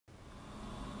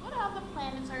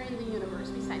are in the universe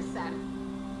besides Saturn?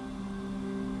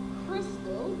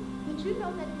 Crystal, did you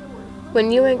know that there were...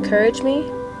 When you encourage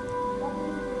me,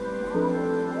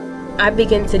 I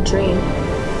begin to dream.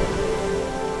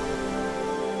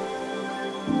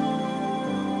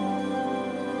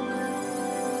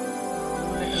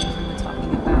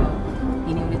 Talking about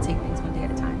being able to take things one day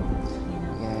at a time.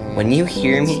 When you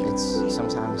hear me, it's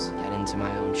sometimes get into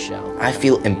my own shell. I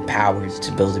feel empowered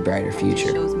to build a brighter It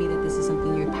future. shows me that this is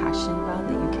something you're passionate about,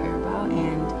 that you care about,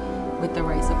 and with the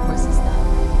right support system.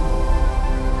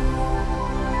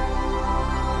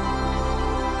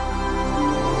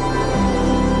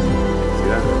 See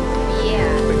that?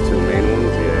 Yeah. Like two main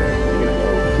ones, yeah.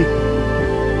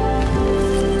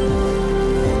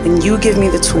 When you give me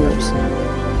the tools,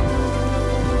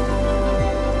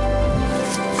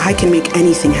 I can make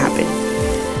anything happen.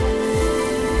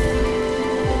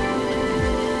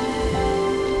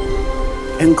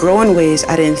 And grow in ways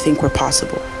I didn't think were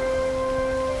possible.